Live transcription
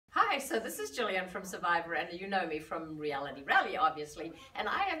Hi, so this is Gillian from Survivor, and you know me from Reality Rally, obviously, and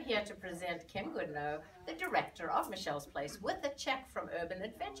I am here to present Kim Goodnow, the director of Michelle's Place, with a check from Urban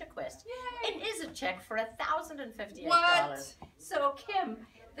Adventure Quest. Yay! It is a check for $1,058. What? So, Kim,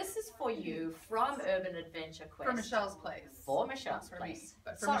 this is for you from Urban Adventure Quest. For Michelle's Place. For Michelle's Not for Place. me,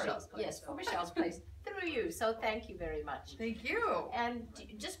 but for Sorry, Michelle's Place. yes, for Michelle's Place, through you, so thank you very much. Thank you. And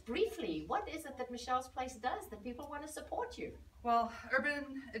just briefly, what is it that Michelle's Place does that people want to support you? Well,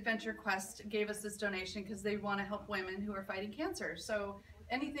 Urban Adventure Quest gave us this donation because they want to help women who are fighting cancer. So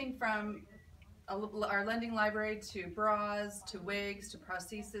anything from our lending library to bras, to wigs, to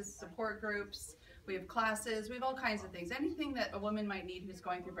prosthesis, support groups. We have classes, we have all kinds of things. Anything that a woman might need who's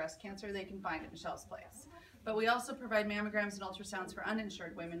going through breast cancer, they can find at Michelle's Place. But we also provide mammograms and ultrasounds for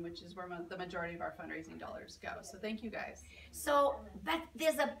uninsured women, which is where the majority of our fundraising dollars go. So thank you guys. So, but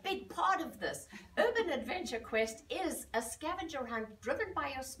there's a big part of this. Urban Adventure Quest is a scavenger hunt driven by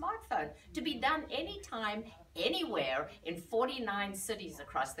your smartphone to be done anytime, anywhere in 49 cities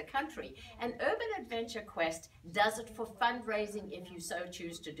across the country. And Urban Adventure Quest does it for fundraising if you so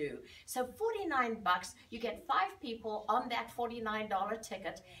choose to do. So $49, you get 5 people on that $49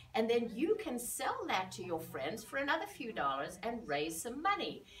 ticket, and then you can sell that to your friends for another few dollars and raise some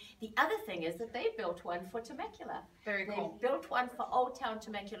money. The other thing is that they built one for Temecula. Very cool. They built one for Old Town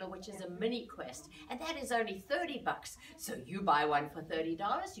Temecula, which is a mini quest, and that is only $30. So you buy one for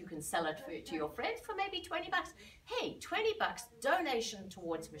 $30, you can sell it to your friends for maybe $20. Hey, $20 donation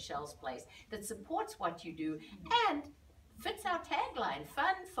towards Michelle's Place that supports what you do and fits our tagline,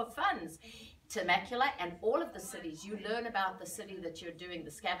 fun for funds. Temecula and all of the cities, you learn about the city that you're doing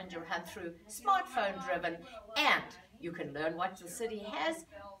the scavenger hunt through, smartphone driven, and you can learn what the city has,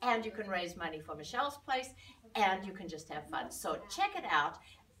 and you can raise money for Michelle's Place, and you can just have fun. So check it out,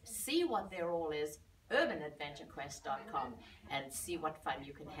 see what their all is, urbanadventurequest.com, and see what fun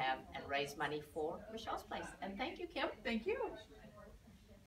you can have and raise money for Michelle's Place. And thank you, Kim. Thank you.